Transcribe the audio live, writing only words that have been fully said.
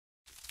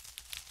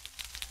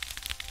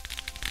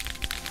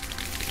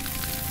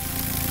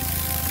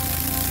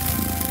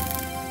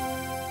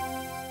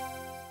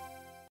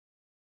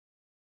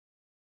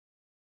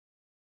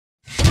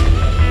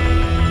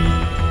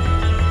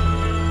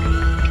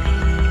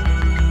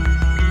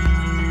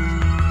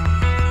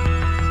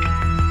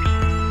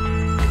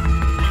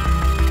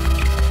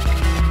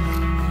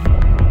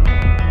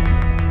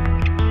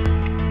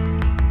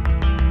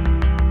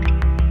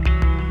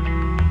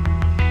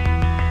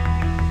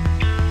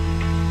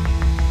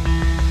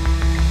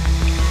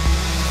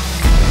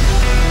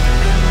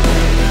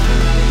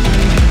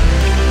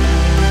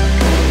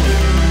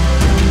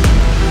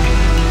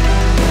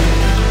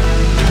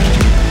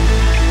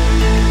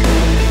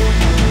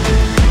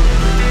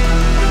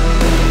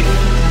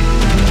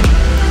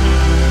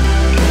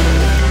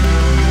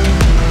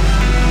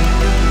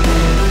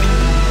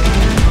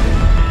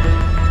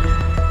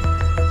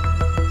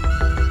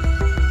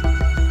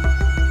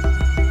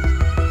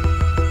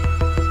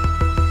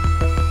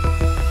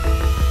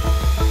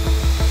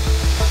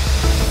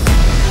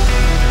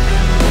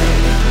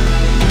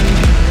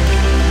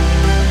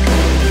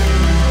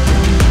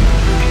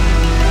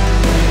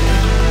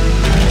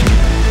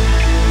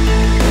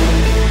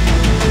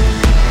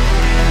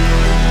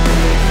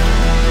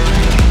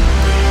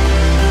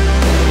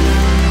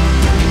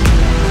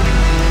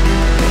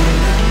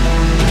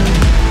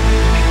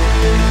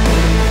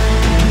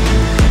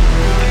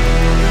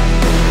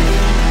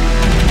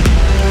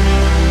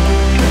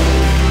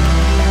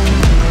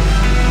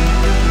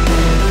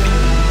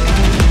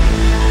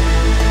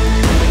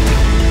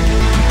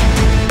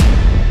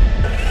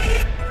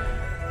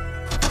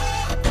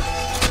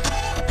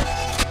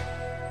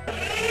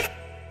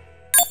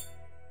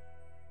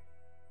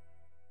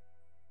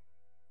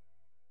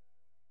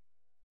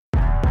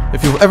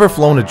If you've ever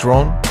flown a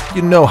drone,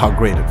 you know how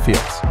great it feels.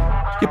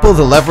 You pull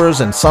the levers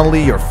and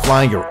suddenly you're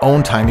flying your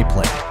own tiny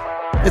plane.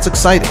 It's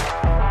exciting.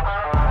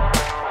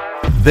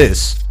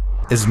 This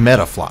is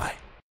MetaFly.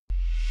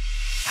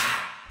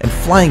 And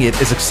flying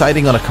it is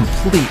exciting on a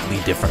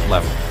completely different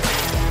level.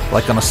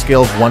 Like on a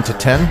scale of 1 to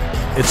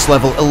 10, it's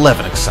level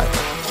 11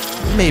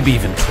 exciting. Maybe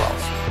even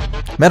 12.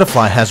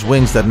 MetaFly has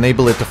wings that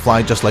enable it to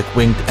fly just like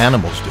winged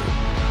animals do.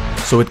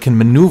 So it can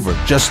maneuver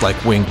just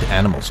like winged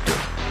animals do.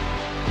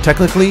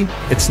 Technically,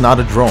 it's not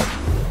a drone.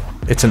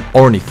 It's an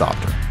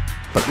ornithopter.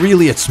 But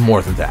really, it's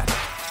more than that.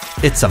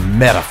 It's a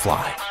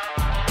MetaFly.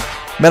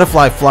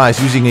 MetaFly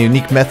flies using a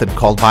unique method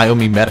called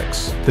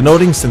biomimetics,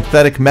 denoting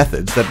synthetic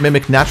methods that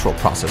mimic natural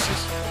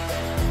processes.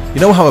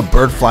 You know how a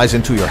bird flies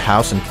into your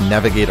house and can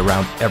navigate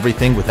around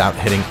everything without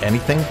hitting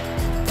anything?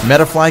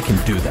 MetaFly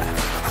can do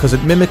that, because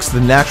it mimics the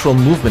natural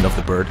movement of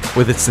the bird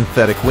with its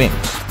synthetic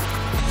wings.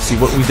 See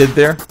what we did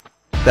there?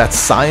 That's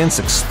science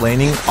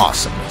explaining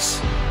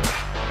awesomeness.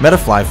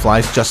 MetaFly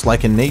flies just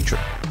like in nature.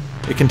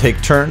 It can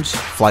take turns,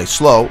 fly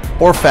slow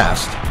or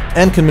fast,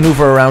 and can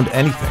maneuver around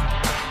anything.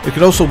 It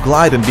can also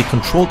glide and be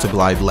controlled to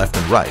glide left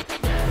and right.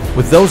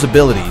 With those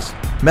abilities,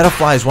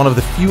 MetaFly is one of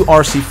the few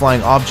RC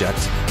flying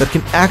objects that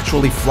can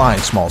actually fly in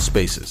small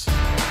spaces.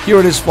 Here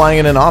it is flying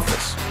in an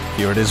office.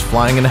 Here it is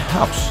flying in a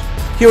house.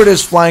 Here it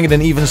is flying in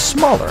an even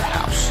smaller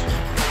house.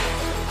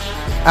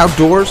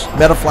 Outdoors,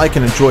 MetaFly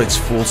can enjoy its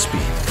full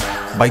speed.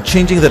 By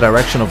changing the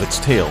direction of its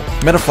tail,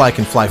 MetaFly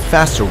can fly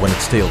faster when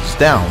its tail is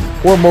down,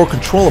 or more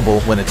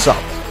controllable when it's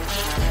up.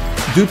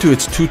 Due to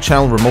its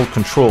 2-channel remote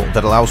control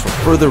that allows for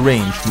further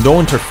range, no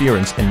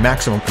interference, and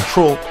maximum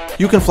control,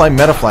 you can fly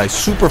MetaFly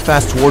super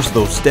fast towards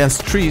those dense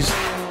trees,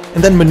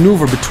 and then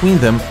maneuver between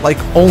them like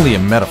only a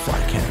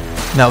MetaFly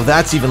can. Now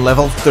that's even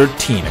level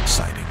 13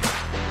 exciting.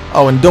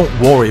 Oh, and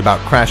don't worry about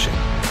crashing.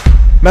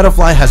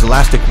 MetaFly has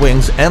elastic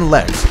wings and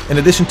legs, in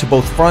addition to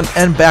both front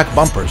and back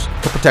bumpers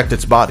to protect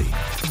its body.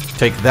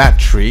 Take that,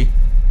 tree!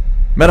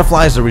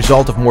 MetaFly is the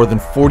result of more than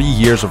 40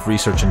 years of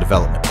research and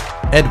development.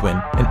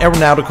 Edwin, an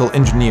aeronautical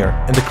engineer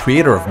and the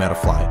creator of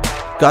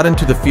MetaFly, got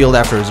into the field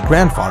after his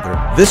grandfather,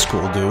 this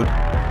cool dude,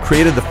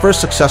 created the first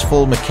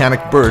successful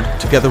mechanic bird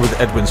together with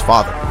Edwin's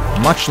father.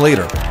 Much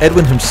later,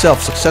 Edwin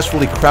himself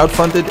successfully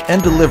crowdfunded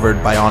and delivered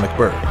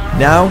BionicBird.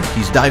 Now,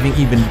 he's diving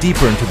even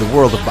deeper into the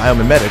world of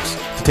biomimetics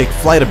to take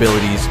flight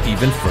abilities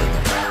even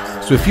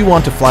further. So if you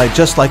want to fly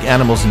just like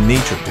animals in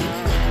nature do,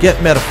 get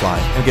MetaFly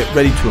and get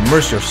ready to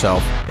immerse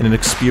yourself in an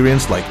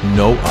experience like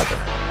no other.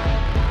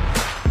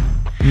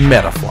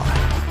 MetaFly.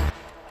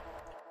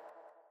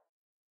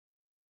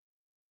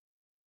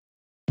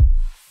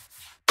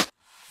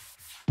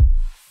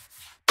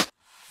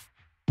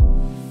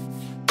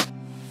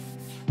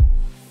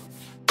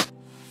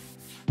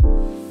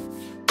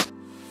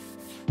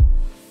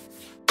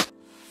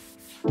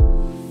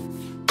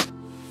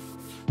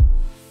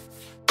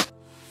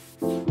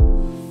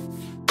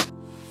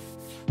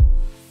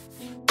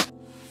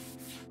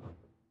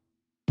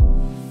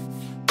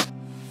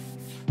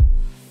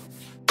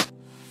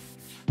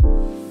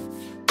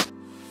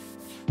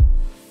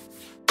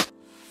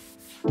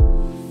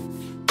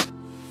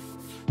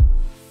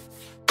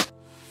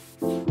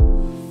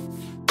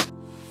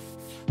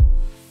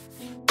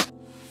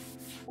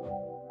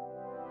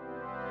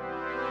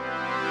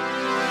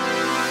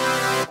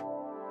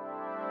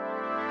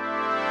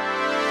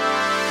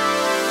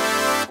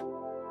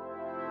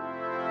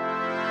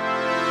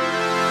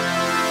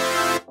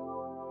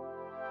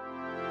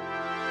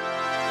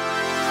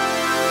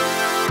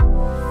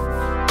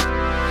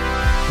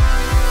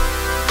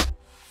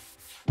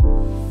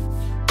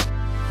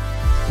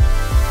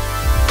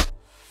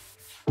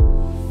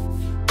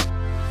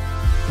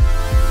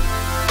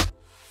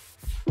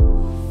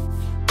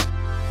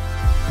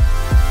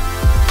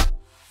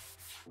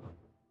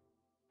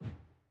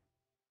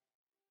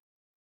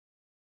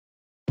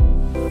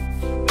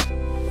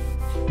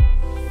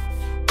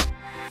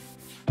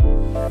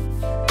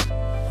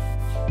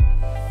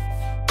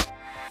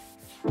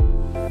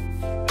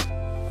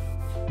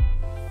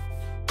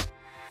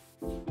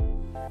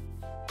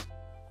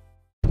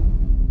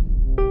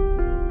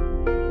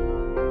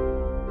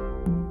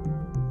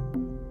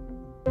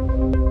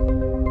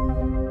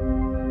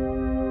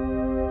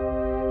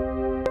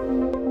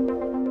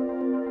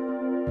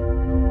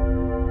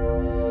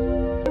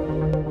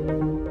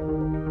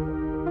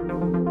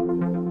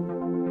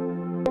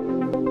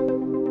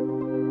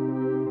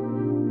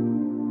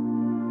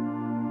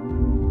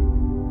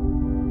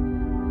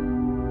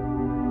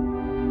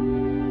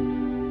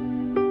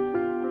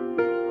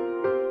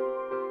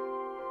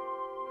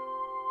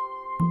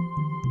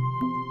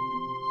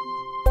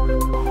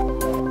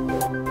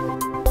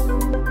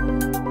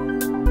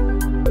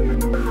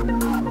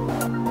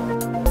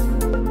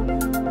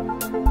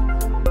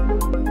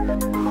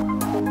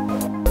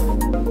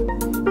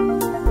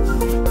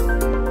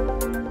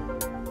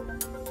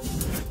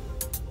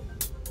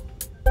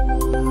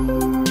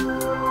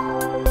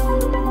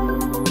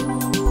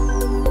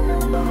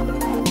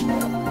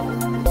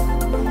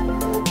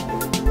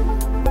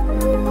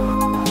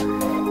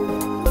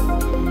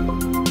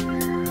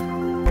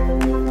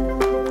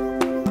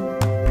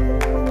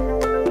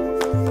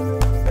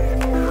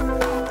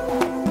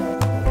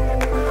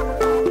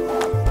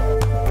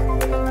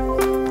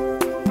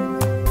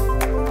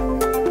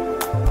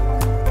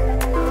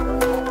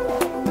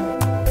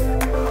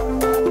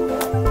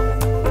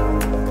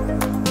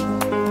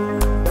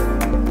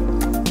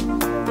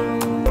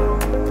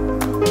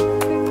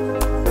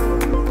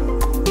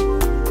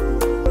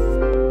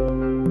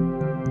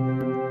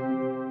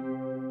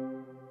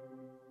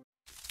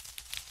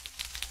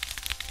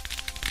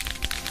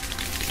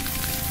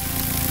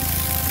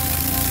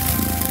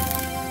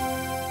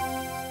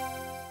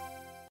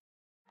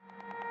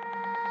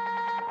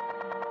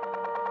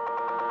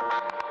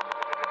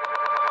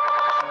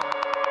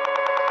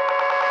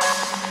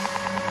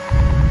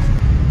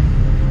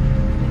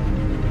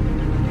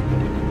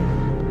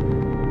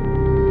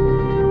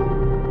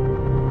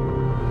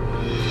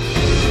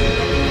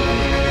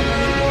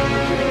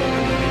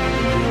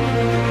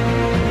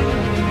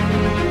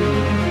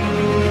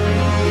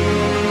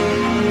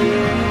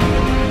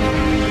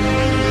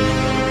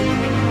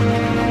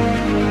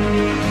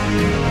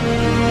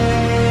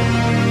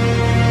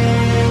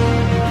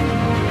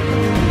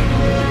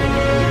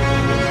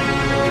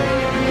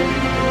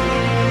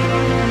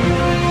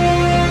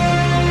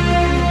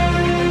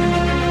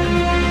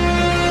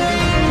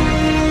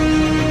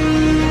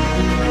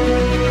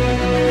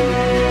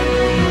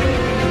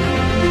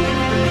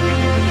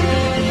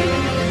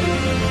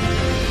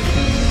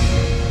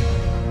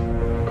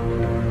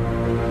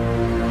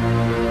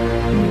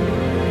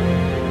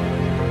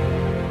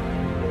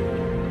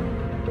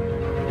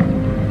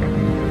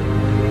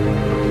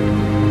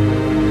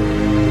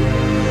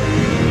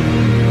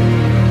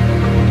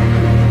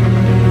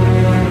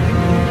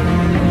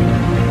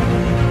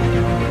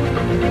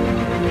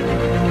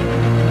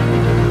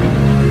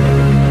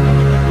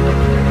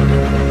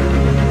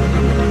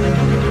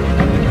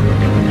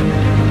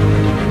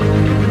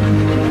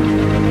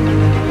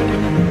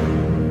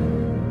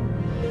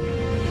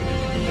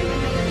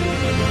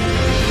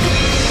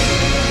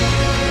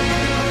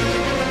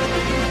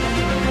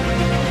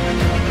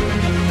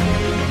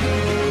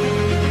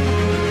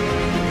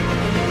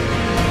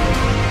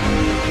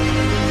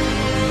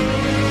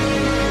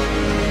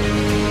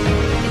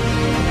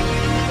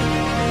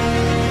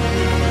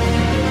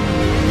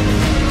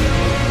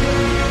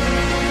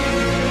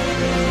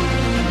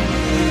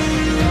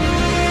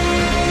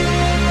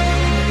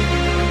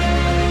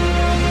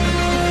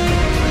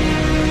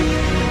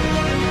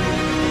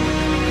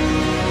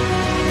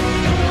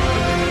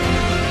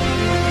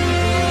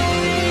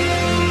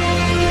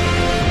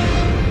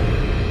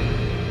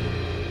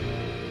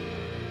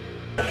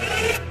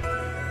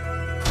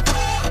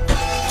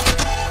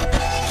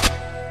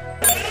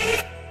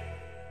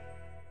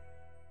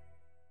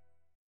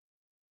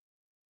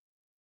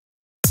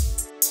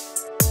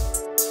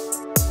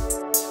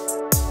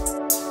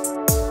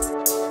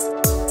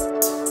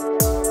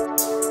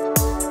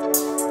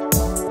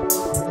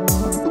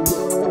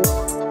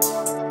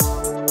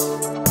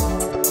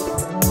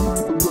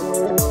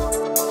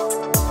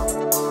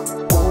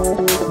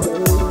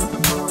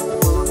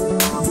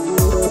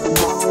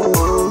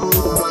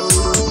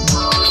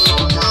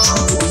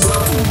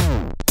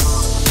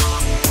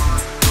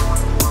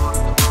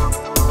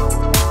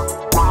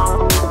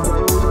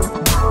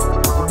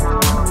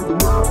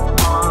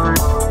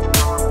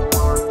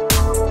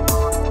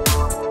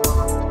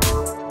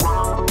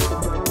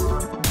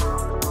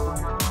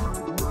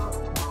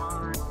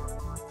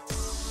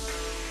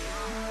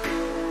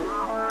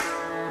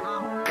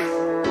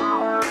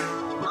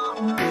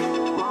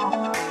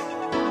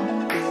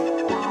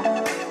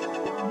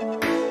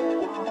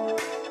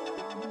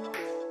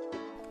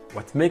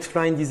 What makes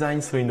flying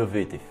design so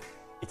innovative?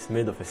 It's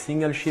made of a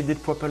single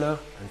shielded propeller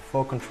and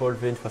 4 control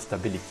vanes for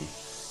stability.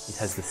 It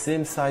has the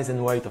same size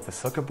and weight of a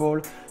soccer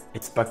ball.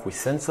 It's packed with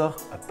sensor,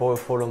 a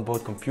powerful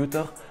onboard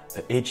computer,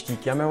 a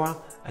HD camera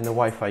and a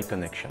Wi-Fi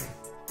connection.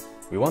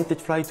 We want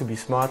eFly to be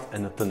smart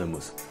and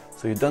autonomous,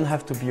 so you don't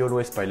have to be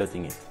always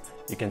piloting it.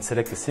 You can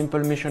select a simple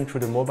mission through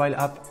the mobile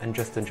app and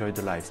just enjoy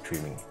the live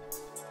streaming.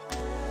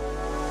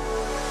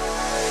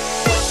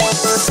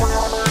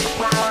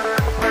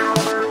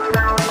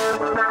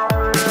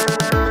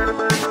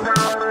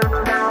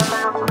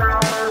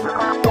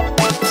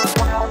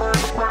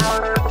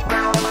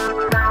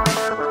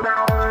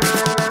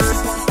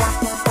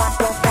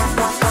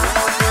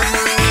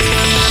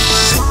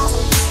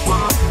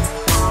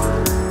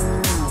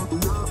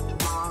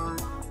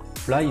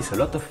 Fly is a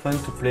lot of fun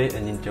to play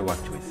and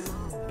interact with,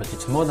 but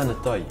it's more than a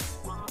toy.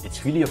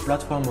 It's really a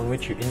platform on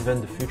which you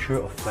invent the future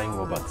of flying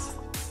robots.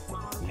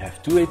 We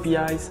have 2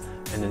 APIs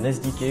and an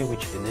SDK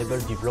which enable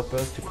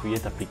developers to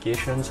create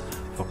applications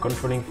for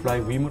controlling Fly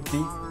remotely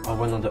or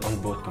run on the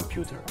onboard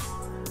computer.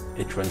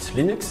 It runs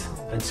Linux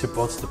and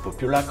supports the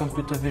popular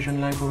computer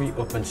vision library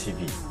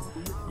OpenCV.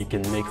 You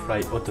can make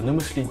Fly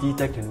autonomously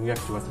detect and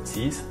react to what it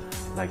sees,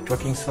 like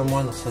tracking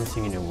someone or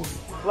something in a room.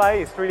 Fly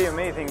is really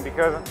amazing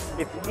because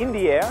it's in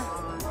the air,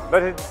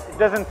 but it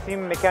doesn't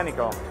seem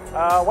mechanical.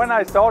 When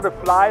I saw the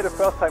Fly the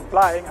first time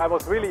flying, I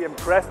was really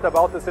impressed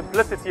about the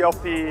simplicity of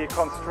the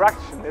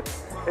construction.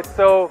 It's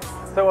so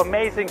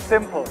amazing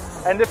simple,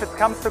 and if it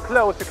comes too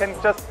close, you can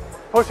just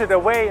push it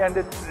away and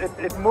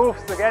it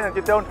moves again and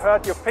you don't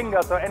hurt your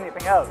fingers or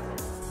anything else.